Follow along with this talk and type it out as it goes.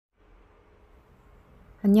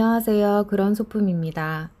안녕하세요.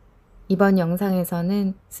 그런소품입니다. 이번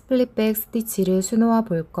영상에서는 스플릿백 스티치를 수놓아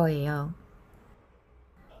볼 거예요.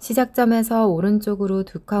 시작점에서 오른쪽으로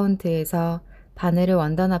 2카운트에서 바늘을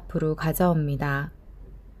원단 앞으로 가져옵니다.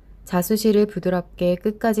 자수실을 부드럽게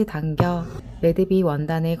끝까지 당겨 매듭이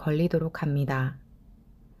원단에 걸리도록 합니다.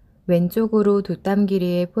 왼쪽으로 2땀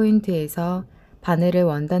길이의 포인트에서 바늘을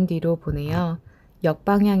원단 뒤로 보내어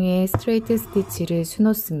역방향의 스트레이트 스티치를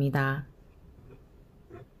수놓습니다.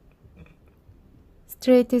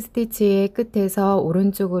 스트레이트 스티치의 끝에서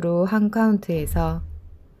오른쪽으로 1카운트에서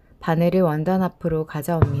바늘을 원단 앞으로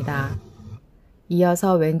가져옵니다.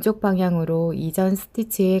 이어서 왼쪽 방향으로 이전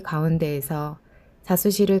스티치의 가운데에서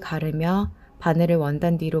자수실을 가르며 바늘을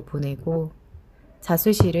원단 뒤로 보내고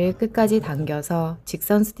자수실을 끝까지 당겨서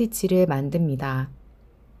직선 스티치를 만듭니다.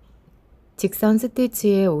 직선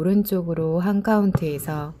스티치의 오른쪽으로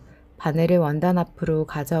 1카운트에서 바늘을 원단 앞으로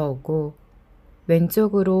가져오고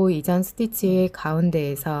왼쪽으로 이전 스티치의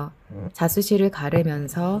가운데에서 자수실을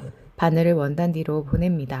가르면서 바늘을 원단 뒤로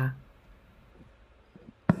보냅니다.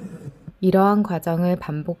 이러한 과정을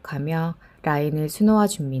반복하며 라인을 수놓아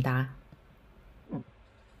줍니다.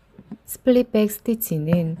 스플릿백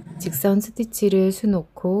스티치는 직선 스티치를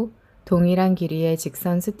수놓고 동일한 길이의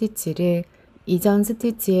직선 스티치를 이전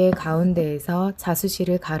스티치의 가운데에서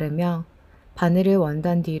자수실을 가르며 바늘을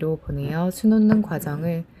원단 뒤로 보내어 수놓는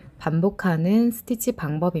과정을 반복하는 스티치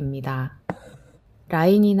방법입니다.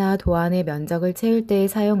 라인이나 도안의 면적을 채울 때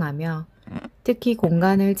사용하며 특히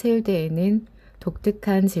공간을 채울 때에는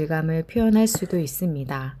독특한 질감을 표현할 수도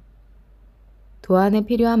있습니다. 도안에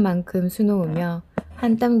필요한 만큼 수놓으며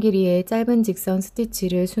한 땀 길이의 짧은 직선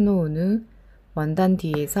스티치를 수놓은 후 원단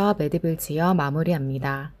뒤에서 매듭을 지어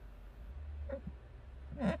마무리합니다.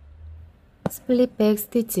 스플릿백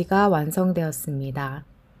스티치가 완성되었습니다.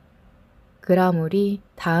 그럼 우리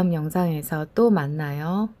다음 영상에서 또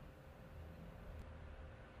만나요.